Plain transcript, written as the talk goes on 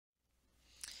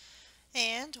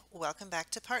And welcome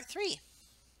back to part 3.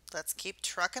 Let's keep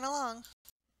trucking along.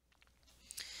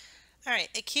 All right,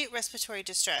 acute respiratory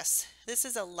distress. This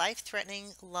is a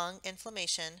life-threatening lung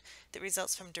inflammation that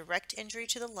results from direct injury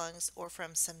to the lungs or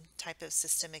from some type of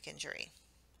systemic injury.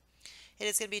 It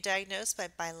is going to be diagnosed by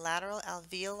bilateral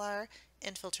alveolar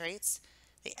infiltrates,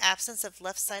 the absence of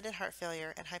left-sided heart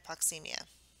failure, and hypoxemia.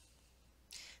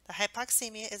 The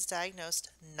hypoxemia is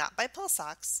diagnosed not by pulse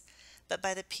ox, but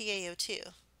by the PaO2.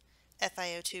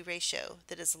 FiO2 ratio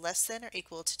that is less than or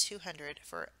equal to 200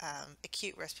 for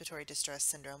acute respiratory distress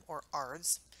syndrome, or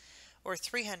ARDS, or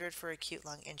 300 for acute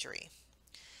lung injury.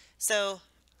 So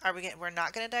we're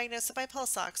not going to diagnose it by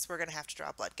pulse ox, we're going to have to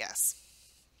draw blood gas.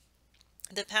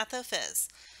 The pathophys.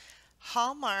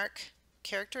 Hallmark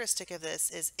characteristic of this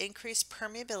is increased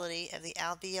permeability of the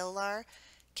alveolar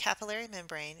capillary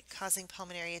membrane, causing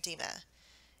pulmonary edema.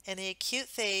 In the acute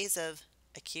phase of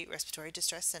acute respiratory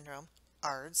distress syndrome,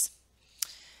 ARDS,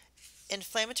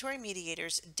 inflammatory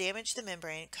mediators damage the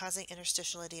membrane, causing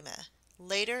interstitial edema.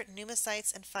 Later,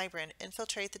 pneumocytes and fibrin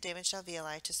infiltrate the damaged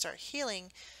alveoli to start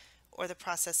healing or the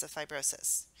process of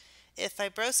fibrosis. If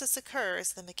fibrosis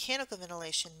occurs, then mechanical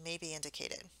ventilation may be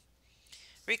indicated.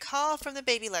 Recall from the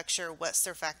baby lecture what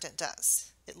surfactant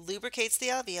does. It lubricates the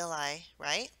alveoli,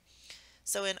 right?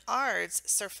 So in ARDS,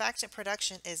 surfactant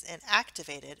production is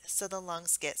inactivated, so the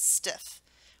lungs get stiff,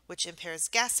 which impairs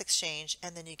gas exchange,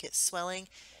 and then you get swelling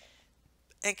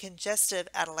and congestive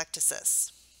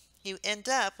atelectasis. You end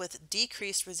up with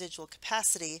decreased residual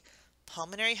capacity,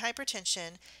 pulmonary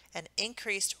hypertension, and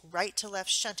increased right to left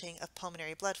shunting of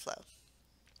pulmonary blood flow.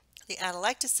 The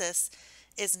atelectasis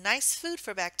is nice food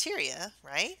for bacteria,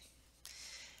 right?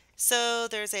 So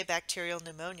there's a bacterial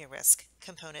pneumonia risk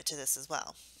component to this as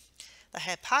well. The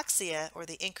hypoxia, or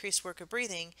the increased work of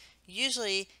breathing,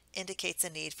 usually indicates a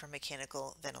need for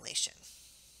mechanical ventilation.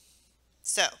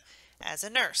 So, as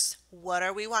a nurse, what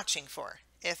are we watching for?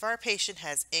 If our patient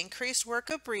has increased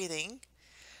work of breathing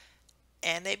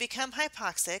and they become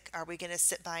hypoxic, are we going to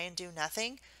sit by and do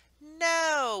nothing?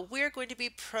 No, we're going to be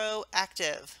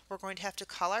proactive. We're going to have to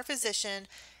call our physician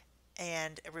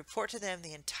and report to them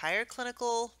the entire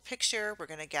clinical picture. We're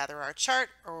going to gather our chart,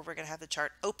 or we're going to have the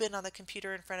chart open on the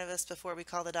computer in front of us before we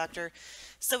call the doctor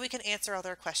so we can answer all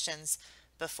their questions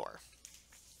before,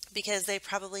 because they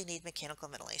probably need mechanical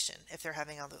ventilation if they're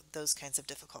having all those kinds of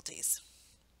difficulties.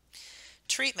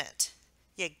 Treatment.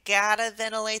 You gotta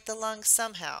ventilate the lungs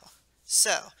somehow.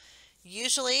 So,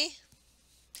 usually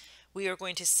we are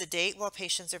going to sedate while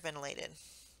patients are ventilated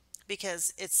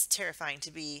because it's terrifying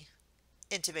to be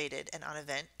intubated and on a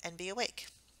vent and be awake.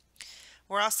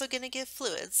 We're also going to give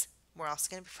fluids. We're also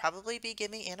going to probably be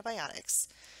giving antibiotics.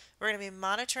 We're going to be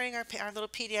monitoring our little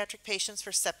pediatric patients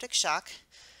for septic shock.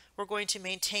 We're going to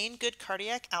maintain good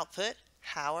cardiac output.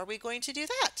 How are we going to do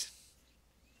that?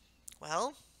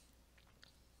 Well,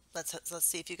 let's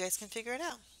see if you guys can figure it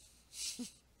out.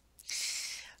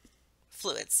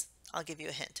 Fluids. I'll give you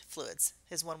a hint. Fluids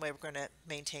is one way we're going to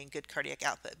maintain good cardiac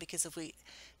output, because if we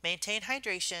maintain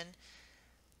hydration,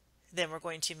 then we're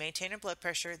going to maintain our blood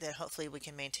pressure, then hopefully we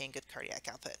can maintain good cardiac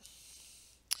output.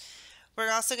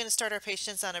 We're also going to start our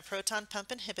patients on a proton pump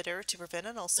inhibitor to prevent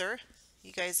an ulcer.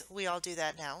 You guys, we all do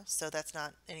that now, so that's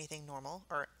not anything normal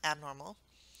or abnormal.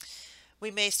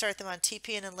 We may start them on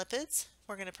TPN and lipids.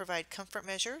 We're going to provide comfort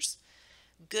measures.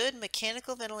 Good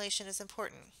mechanical ventilation is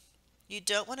important. You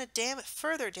don't want to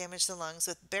further damage the lungs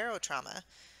with barotrauma,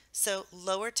 so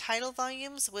lower tidal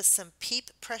volumes with some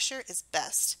PEEP pressure is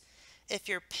best. If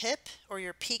your PIP, or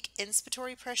your peak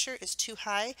inspiratory pressure, is too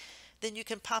high, then you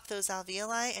can pop those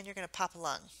alveoli and you're going to pop a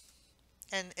lung.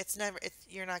 And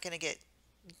you're not going to get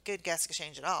good gas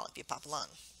exchange at all if you pop a lung.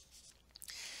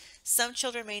 Some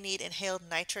children may need inhaled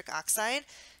nitric oxide,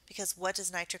 because what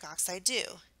does nitric oxide do?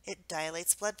 It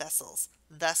dilates blood vessels,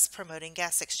 thus promoting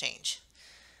gas exchange.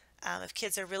 If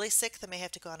kids are really sick, they may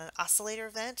have to go on an oscillator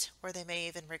vent, or they may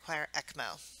even require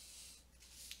ECMO.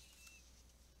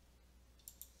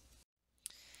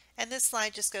 And this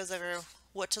slide just goes over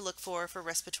what to look for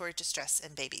respiratory distress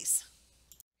in babies.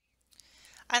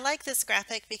 I like this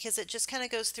graphic because it just kind of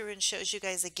goes through and shows you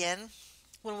guys again.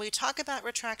 When we talk about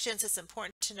retractions, it's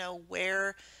important to know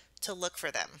where to look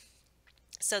for them.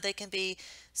 So they can be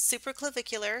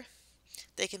supraclavicular,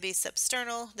 they can be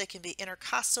substernal, they can be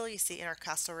intercostal. You see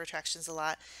intercostal retractions a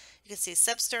lot. You can see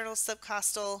substernal,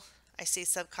 subcostal. I see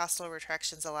subcostal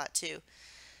retractions a lot too.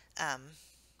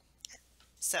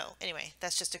 So anyway,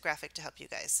 that's just a graphic to help you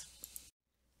guys.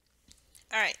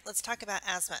 All right, let's talk about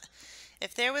asthma.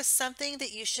 If there was something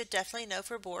that you should definitely know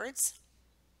for boards,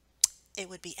 it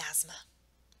would be asthma.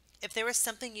 If there was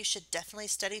something you should definitely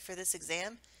study for this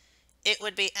exam, It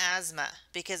would be asthma,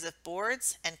 because if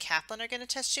boards and Kaplan are going to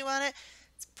test you on it,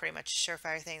 it's pretty much a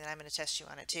surefire thing that I'm going to test you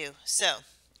on it too. So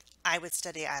I would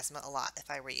study asthma a lot if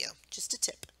I were you. Just a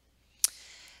tip.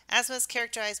 Asthma is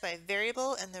characterized by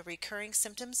variable and the recurring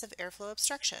symptoms of airflow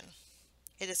obstruction.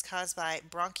 It is caused by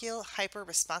bronchial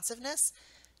hyperresponsiveness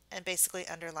and basically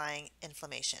underlying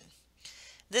inflammation.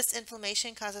 This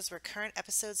inflammation causes recurrent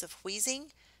episodes of wheezing,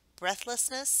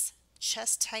 breathlessness,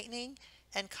 chest tightening,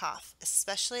 and cough,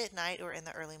 especially at night or in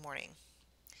the early morning.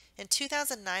 In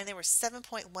 2009, there were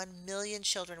 7.1 million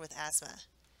children with asthma,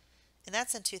 and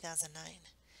that's in 2009.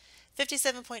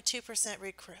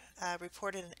 57.2%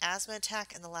 reported an asthma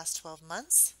attack in the last 12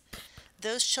 months.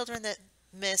 Those children that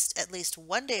missed at least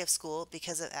one day of school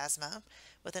because of asthma,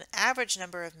 with an average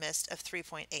number of missed of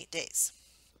 3.8 days.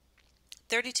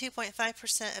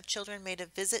 32.5% of children made a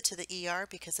visit to the ER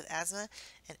because of asthma,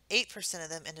 and 8% of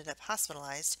them ended up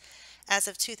hospitalized. As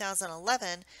of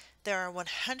 2011, there are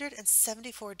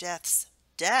 174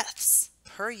 deaths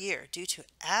per year due to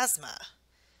asthma.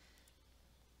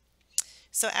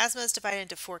 So asthma is divided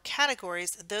into 4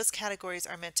 categories. Those categories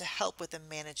are meant to help with the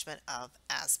management of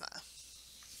asthma.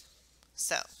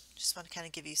 So just want to kind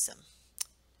of give you some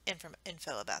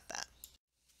info about that.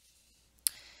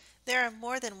 There are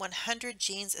more than 100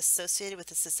 genes associated with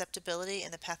the susceptibility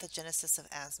and the pathogenesis of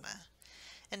asthma.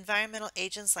 Environmental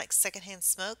agents like secondhand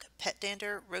smoke, pet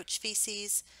dander, roach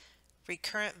feces,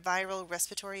 recurrent viral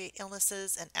respiratory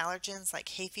illnesses, and allergens like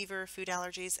hay fever, food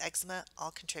allergies, eczema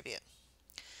all contribute.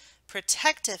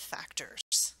 Protective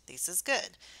factors, this is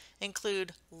good,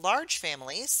 include large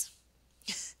families,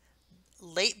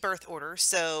 late birth order,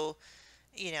 so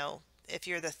if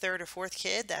you're the third or fourth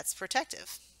kid, that's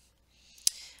protective.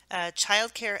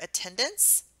 Childcare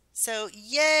attendance, so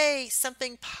yay,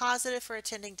 something positive for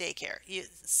attending daycare.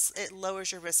 It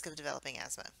lowers your risk of developing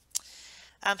asthma.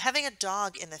 Having a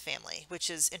dog in the family, which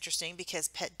is interesting because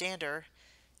pet dander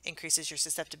increases your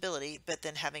susceptibility, but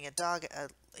then having a dog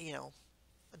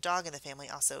in the family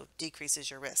also decreases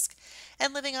your risk.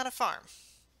 And living on a farm.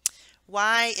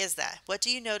 Why is that? What do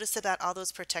you notice about all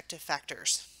those protective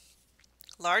factors?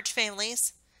 Large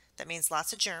families, that means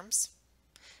lots of germs.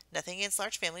 Nothing against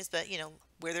large families, but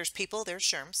where there's people, there's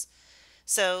germs.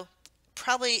 So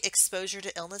probably exposure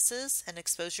to illnesses and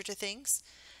exposure to things.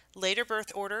 Later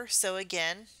birth order, so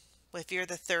again, if you're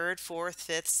the third, fourth,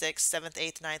 fifth, sixth, seventh,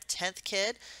 eighth, ninth, 10th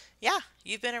kid, yeah,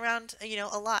 you've been around,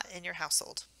 a lot in your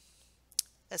household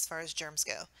as far as germs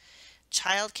go.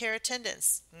 Child care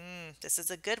attendance. This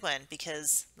is a good one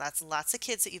because that's lots of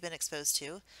kids that you've been exposed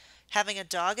to. Having a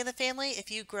dog in the family, if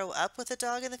you grow up with a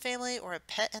dog in the family or a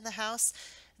pet in the house,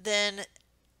 then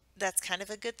that's kind of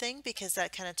a good thing because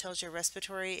that kind of tells your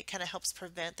respiratory, it kind of helps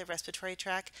prevent the respiratory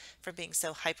tract from being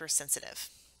so hypersensitive.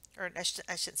 Or I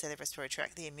shouldn't say the respiratory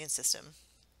tract, the immune system.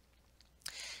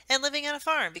 And living on a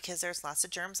farm because there's lots of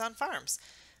germs on farms.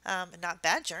 Not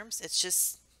bad germs,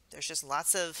 there's just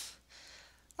lots of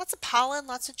pollen,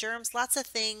 lots of germs, lots of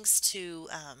things to,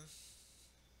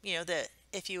 that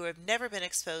if you have never been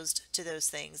exposed to those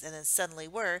things and then suddenly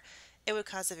were, it would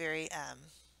cause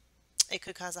it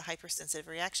could cause a hypersensitive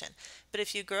reaction. But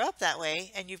if you grow up that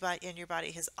way and your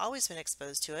body has always been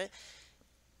exposed to it,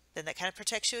 then that kind of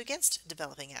protects you against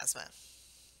developing asthma.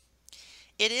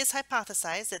 It is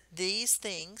hypothesized that these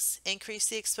things increase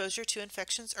the exposure to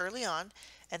infections early on,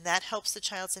 and that helps the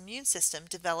child's immune system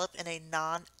develop in a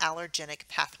non-allergenic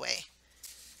pathway.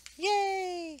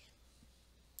 Yay!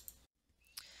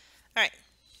 All right,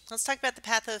 let's talk about the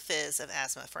pathophys of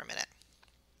asthma for a minute.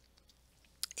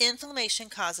 Inflammation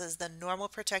causes the normal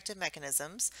protective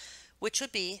mechanisms, which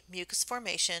would be mucus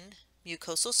formation,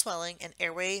 mucosal swelling, and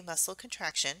airway muscle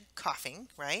contraction, coughing,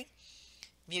 right?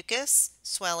 Mucus,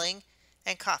 swelling,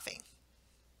 and coughing.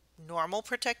 Normal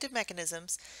protective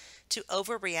mechanisms to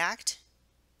overreact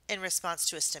in response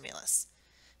to a stimulus.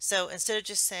 So instead of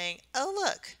just saying, oh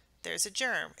look, there's a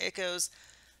germ, it goes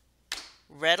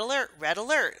red alert,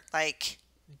 like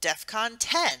DEFCON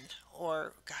 10,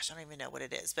 or gosh, I don't even know what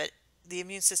it is, but the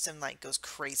immune system goes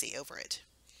crazy over it.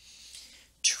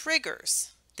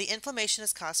 Triggers. The inflammation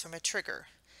is caused from a trigger.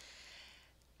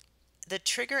 The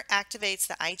trigger activates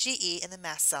the IgE in the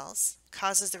mast cells,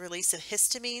 causes the release of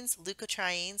histamines,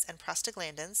 leukotrienes, and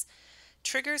prostaglandins.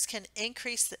 Triggers can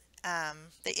increase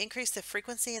the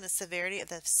frequency and the severity of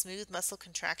the smooth muscle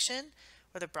contraction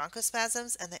or the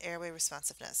bronchospasms and the airway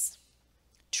responsiveness.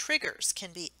 Triggers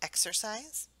can be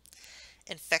exercise,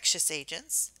 infectious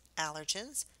agents,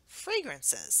 allergens,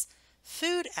 fragrances,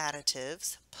 food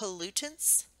additives,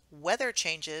 pollutants, weather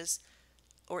changes,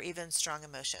 or even strong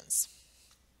emotions.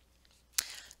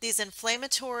 These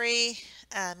inflammatory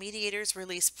mediators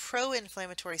release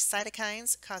pro-inflammatory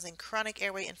cytokines, causing chronic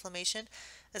airway inflammation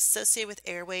associated with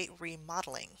airway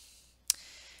remodeling.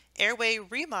 Airway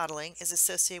remodeling is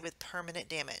associated with permanent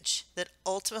damage that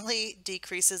ultimately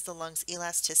decreases the lung's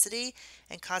elasticity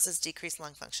and causes decreased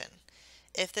lung function.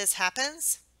 If this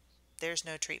happens, there's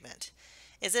no treatment.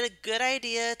 Is it a good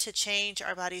idea to change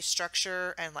our body's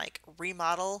structure and like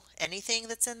remodel anything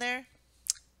that's in there?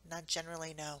 Not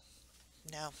generally, no.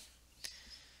 No.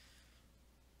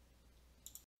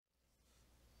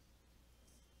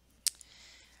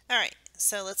 All right,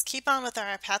 so let's keep on with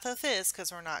our pathophys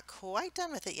because we're not quite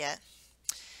done with it yet.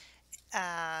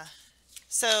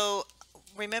 So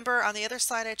remember on the other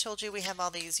slide I told you we have all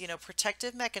these,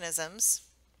 protective mechanisms.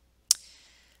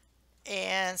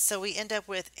 And so we end up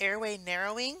with airway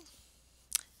narrowing.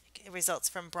 It results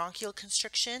from bronchial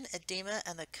constriction, edema,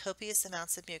 and the copious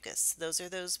amounts of mucus. Those are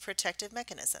those protective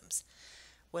mechanisms.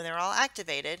 When they're all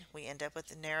activated, we end up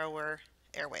with narrower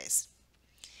airways.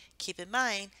 Keep in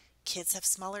mind, kids have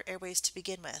smaller airways to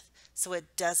begin with, so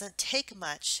it doesn't take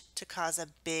much to cause a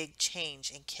big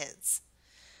change in kids.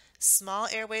 Small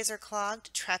airways are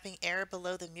clogged, trapping air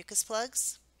below the mucus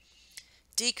plugs.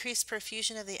 Decreased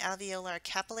perfusion of the alveolar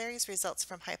capillaries results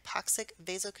from hypoxic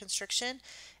vasoconstriction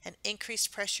and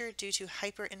increased pressure due to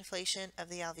hyperinflation of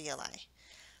the alveoli.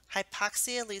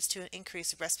 Hypoxia leads to an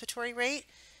increased respiratory rate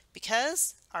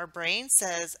because our brain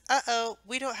says, uh-oh,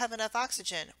 we don't have enough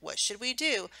oxygen. What should we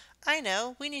do? I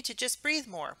know, we need to just breathe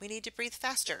more. We need to breathe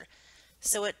faster.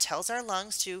 So it tells our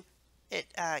lungs to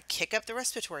kick up the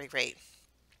respiratory rate,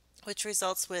 which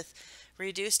results with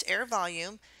reduced air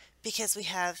volume because we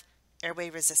have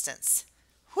airway resistance.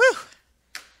 Whew!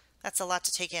 That's a lot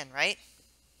to take in, right?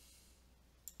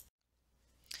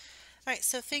 All right,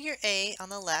 so figure A on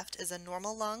the left is a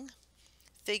normal lung.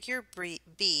 Figure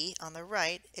B on the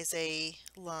right is a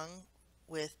lung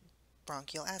with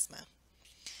bronchial asthma.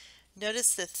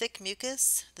 Notice the thick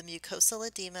mucus, the mucosal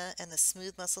edema, and the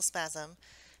smooth muscle spasm.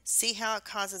 See how it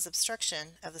causes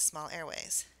obstruction of the small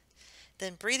airways.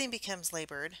 Then breathing becomes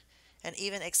labored, and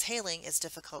even exhaling is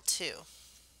difficult too.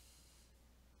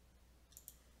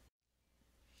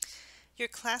 Your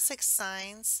classic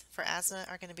signs for asthma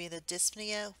are going to be the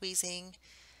dyspnea, wheezing,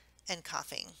 and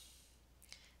coughing.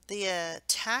 The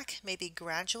attack may be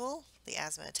gradual, the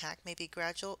asthma attack may be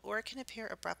gradual, or it can appear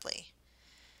abruptly.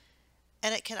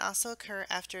 And it can also occur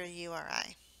after a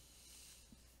URI.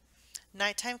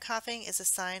 Nighttime coughing is a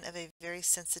sign of a very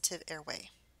sensitive airway.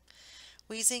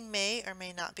 Wheezing may or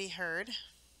may not be heard,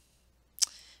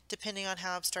 depending on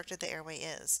how obstructed the airway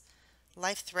is.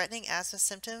 Life-threatening asthma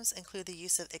symptoms include the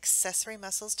use of accessory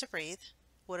muscles to breathe.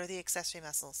 What are the accessory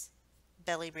muscles?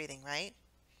 Belly breathing, right?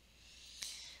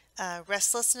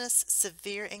 Restlessness,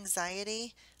 severe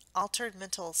anxiety, altered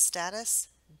mental status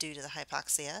due to the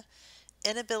hypoxia,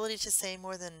 inability to say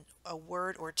more than a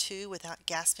word or two without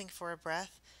gasping for a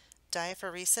breath,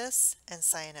 diaphoresis, and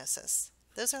cyanosis.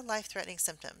 Those are life-threatening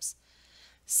symptoms.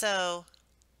 So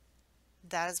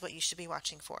that is what you should be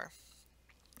watching for.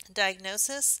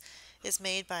 Diagnosis is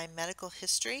made by medical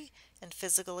history and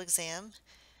physical exam.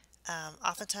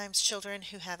 Oftentimes children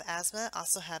who have asthma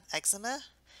also have eczema.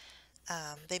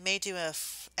 They may do a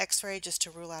x-ray just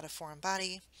to rule out a foreign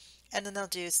body, and then they'll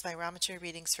do spirometry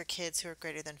readings for kids who are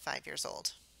greater than 5 years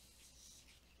old.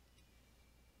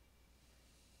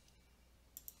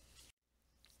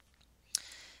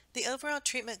 The overall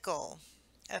treatment goal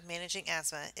of managing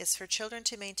asthma is for children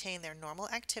to maintain their normal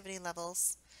activity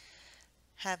levels,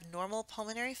 have normal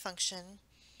pulmonary function,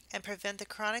 and prevent the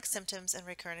chronic symptoms and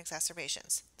recurrent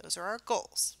exacerbations. Those are our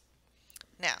goals.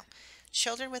 Now,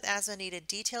 children with asthma need a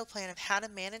detailed plan of how to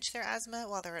manage their asthma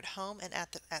while they're at home and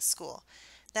at school.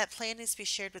 That plan needs to be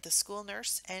shared with the school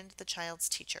nurse and the child's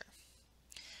teacher.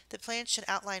 The plan should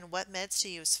outline what meds to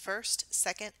use first,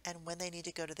 second, and when they need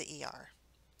to go to the ER.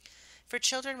 For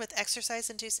children with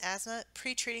exercise-induced asthma,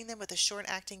 pre-treating them with a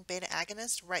short-acting beta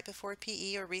agonist right before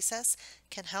PE or recess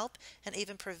can help and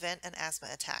even prevent an asthma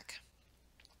attack.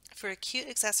 For acute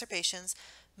exacerbations,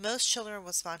 most children will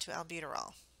respond to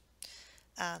albuterol.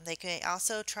 They may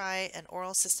also try an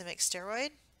oral systemic steroid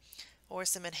or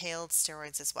some inhaled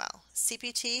steroids as well.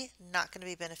 CPT, not going to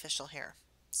be beneficial here,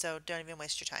 so don't even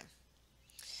waste your time.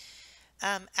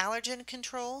 Allergen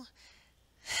control.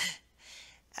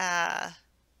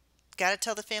 Got to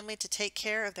tell the family to take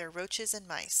care of their roaches and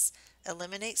mice.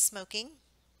 Eliminate smoking.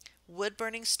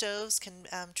 Wood-burning stoves can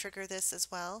trigger this as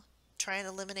well. Try and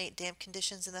eliminate damp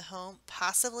conditions in the home.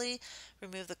 Possibly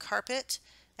remove the carpet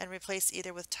and replace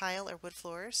either with tile or wood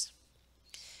floors.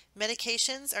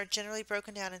 Medications are generally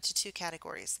broken down into two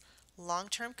categories: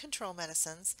 long-term control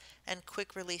medicines and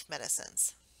quick relief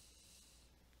medicines.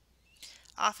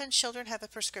 Often children have a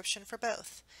prescription for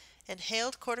both.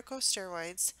 Inhaled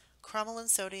corticosteroids, cromolyn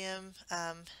sodium,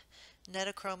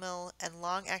 netocromil, and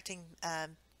long-acting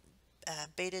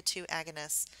beta-2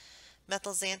 agonists,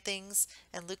 methylxanthines,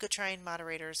 and leukotriene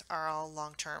moderators are all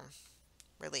long-term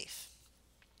relief.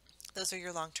 Those are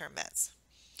your long-term meds.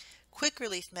 Quick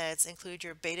relief meds include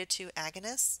your beta-2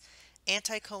 agonists,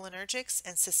 anticholinergics,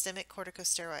 and systemic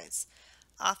corticosteroids.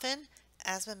 Often,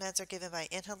 asthma meds are given by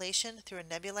inhalation through a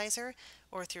nebulizer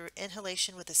or through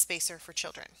inhalation with a spacer for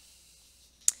children.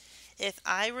 If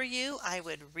I were you, I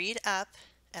would read up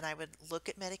and I would look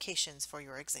at medications for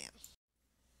your exam.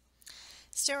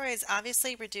 Steroids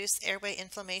obviously reduce airway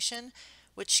inflammation,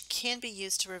 which can be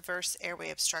used to reverse airway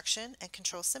obstruction and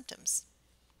control symptoms.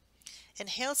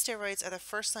 Inhaled steroids are the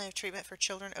first line of treatment for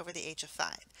children over the age of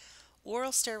 5.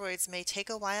 Oral steroids may take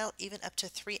a while, even up to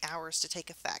 3 hours to take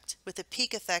effect, with a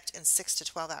peak effect in 6 to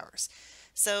 12 hours.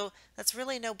 So that's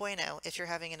really no bueno if you're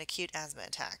having an acute asthma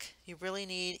attack. You really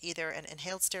need either an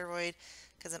inhaled steroid,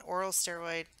 because an oral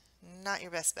steroid, not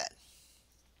your best bet.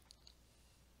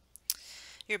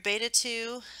 Your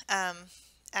beta-2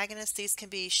 agonists, these can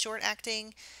be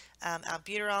short-acting,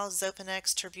 albuterol,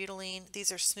 Xopenex, terbutaline.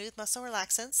 These are smooth muscle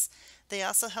relaxants. They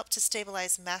also help to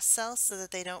stabilize mast cells so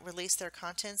that they don't release their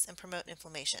contents and promote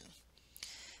inflammation.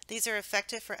 These are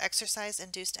effective for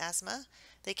exercise-induced asthma.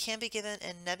 They can be given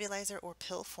in nebulizer or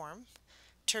pill form.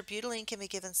 Terbutaline can be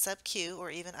given sub-Q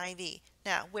or even IV.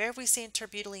 Now, where have we seen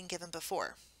terbutaline given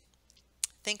before?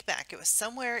 Think back. It was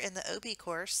somewhere in the OB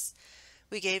course.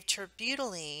 We gave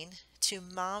terbutaline to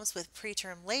moms with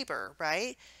preterm labor,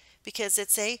 right? Because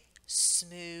it's a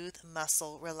smooth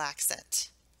muscle relaxant.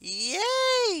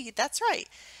 Yay! That's right.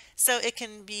 So it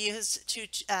can be used to,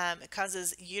 it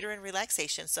causes uterine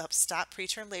relaxation, so helps stop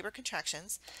preterm labor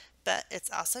contractions, but it's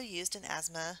also used in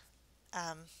asthma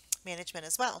management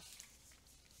as well.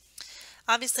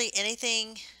 Obviously,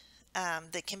 anything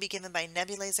that can be given by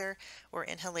nebulizer or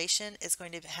inhalation is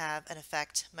going to have an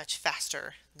effect much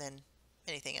faster than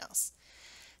anything else.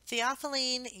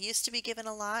 Theophylline used to be given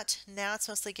a lot. Now it's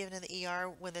mostly given in the ER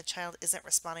when the child isn't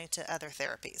responding to other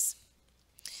therapies.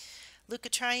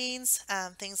 Leukotrienes,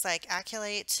 things like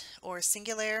Aculate or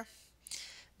Singulair,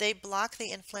 they block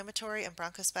the inflammatory and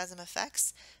bronchospasm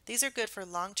effects. These are good for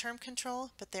long-term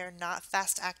control, but they're not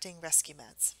fast-acting rescue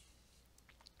meds.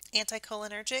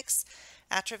 Anticholinergics,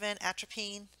 Atrovent,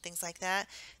 atropine, things like that.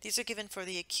 These are given for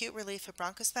the acute relief of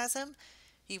bronchospasm.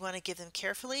 You want to give them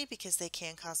carefully because they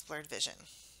can cause blurred vision.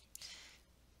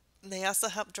 They also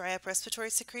help dry up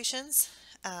respiratory secretions,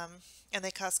 and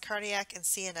they cause cardiac and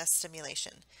CNS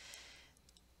stimulation.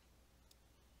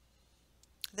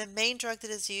 The main drug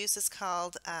that is used is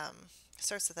called,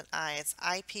 starts with an I, it's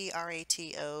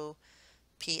ipratopium,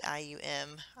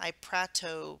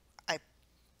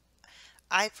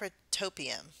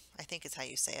 ipratopium, I think is how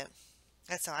you say it.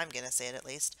 That's how I'm going to say it at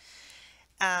least.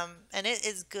 And it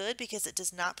is good because it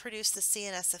does not produce the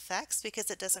CNS effects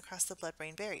because it doesn't cross the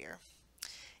blood-brain barrier.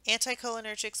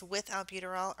 Anticholinergics with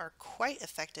albuterol are quite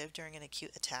effective during an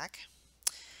acute attack.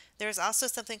 There's also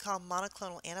something called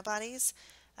monoclonal antibodies.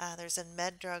 There's a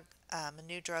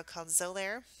new drug called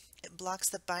Xolair. It blocks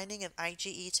the binding of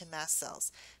IgE to mast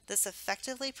cells. This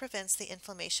effectively prevents the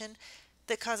inflammation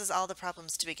that causes all the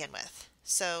problems to begin with.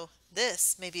 So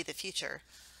this may be the future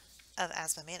of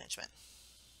asthma management.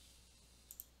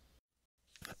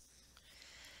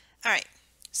 All right,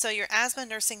 so your asthma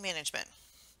nursing management.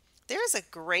 There is a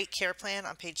great care plan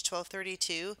on page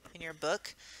 1232 in your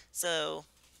book, so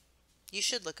you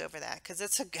should look over that because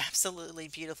it's an absolutely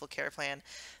beautiful care plan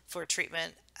for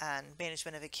treatment and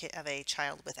management of a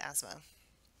child with asthma.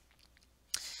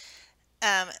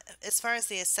 As far as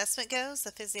the assessment goes,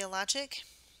 the physiologic,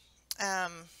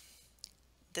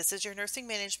 this is your nursing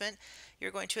management.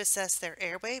 You're going to assess their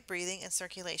airway, breathing, and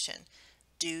circulation.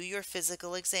 Do your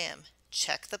physical exam.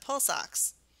 Check the pulse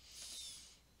ox.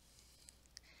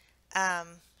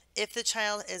 If the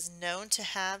child is known to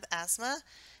have asthma,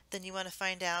 then you want to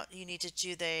find out, you need to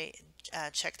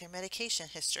check their medication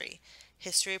history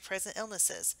of present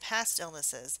illnesses, past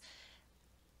illnesses.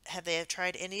 Have they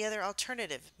tried any other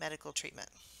alternative medical treatment?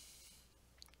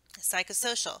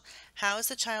 Psychosocial. How is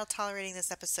the child tolerating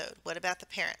this episode? What about the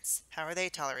parents? How are they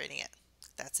tolerating it?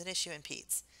 That's an issue in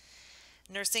peds.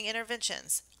 Nursing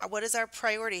interventions. What is our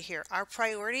priority here? Our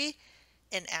priority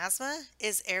in asthma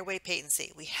is airway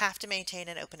patency. We have to maintain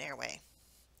an open airway.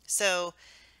 So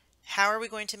how are we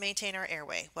going to maintain our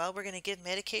airway? Well, we're going to give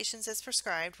medications as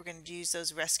prescribed. We're going to use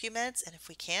those rescue meds, and if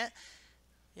we can't,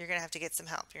 you're going to have to get some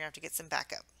help. You're going to have to get some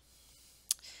backup.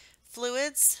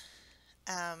 Fluids.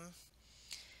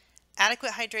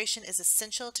 Adequate hydration is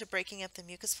essential to breaking up the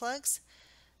mucus plugs.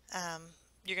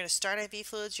 You're going to start IV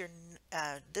fluids.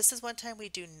 This is one time we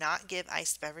do not give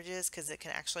iced beverages because it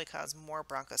can actually cause more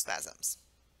bronchospasms.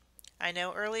 I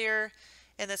know earlier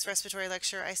in this respiratory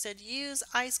lecture I said use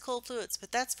ice cold fluids,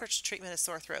 but that's for treatment of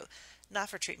sore throat, not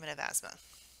for treatment of asthma.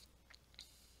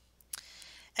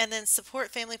 And then support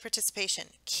family participation.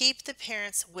 Keep the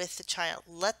parents with the child.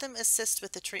 Let them assist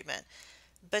with the treatment,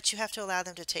 but you have to allow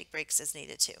them to take breaks as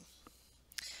needed too.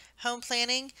 Home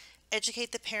planning.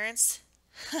 Educate the parents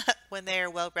when they are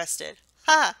well rested.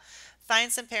 Ha!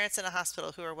 Find some parents in a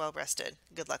hospital who are well rested.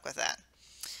 Good luck with that.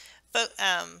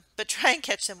 But try and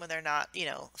catch them when they're not,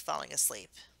 falling asleep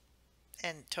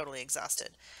and totally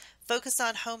exhausted. Focus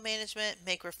on home management,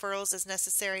 make referrals as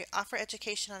necessary, offer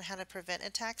education on how to prevent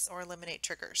attacks or eliminate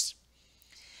triggers.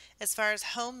 As far as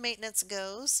home maintenance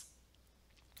goes,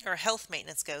 or health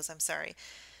maintenance goes, I'm sorry,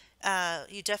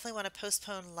 you definitely want to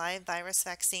postpone live virus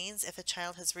vaccines if a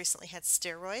child has recently had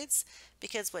steroids,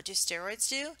 because what do steroids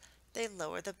do? They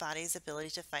lower the body's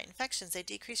ability to fight infections. They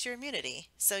decrease your immunity.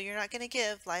 So you're not going to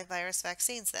give live virus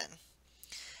vaccines then.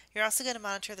 You're also going to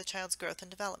monitor the child's growth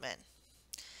and development.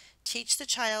 Teach the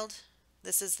child,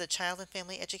 this is the child and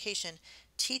family education,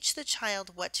 teach the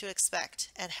child what to expect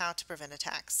and how to prevent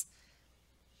attacks.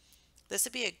 This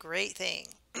would be a great thing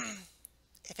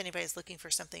if anybody's looking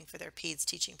for something for their PEDS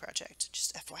teaching project,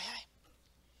 just FYI.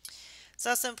 It's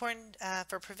also important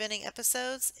for preventing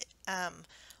episodes.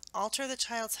 Alter the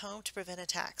child's home to prevent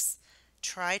attacks.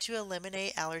 Try to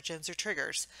eliminate allergens or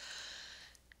triggers.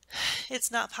 It's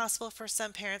not possible for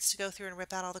some parents to go through and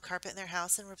rip out all the carpet in their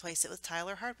house and replace it with tile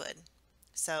or hardwood.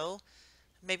 So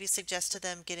maybe suggest to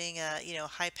them getting a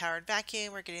high-powered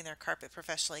vacuum or getting their carpet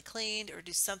professionally cleaned, or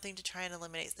do something to try and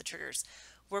eliminate the triggers.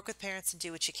 Work with parents and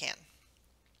do what you can.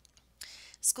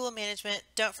 School management.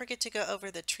 Don't forget to go over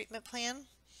the treatment plan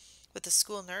with the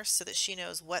school nurse so that she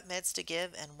knows what meds to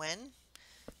give and when.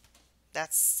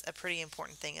 That's a pretty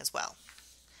important thing as well.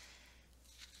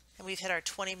 And we've hit our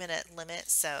 20-minute limit,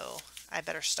 so I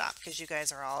better stop because you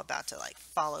guys are all about to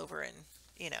fall over and,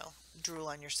 drool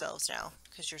on yourselves now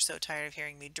because you're so tired of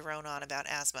hearing me drone on about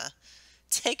asthma.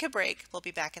 Take a break. We'll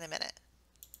be back in a minute.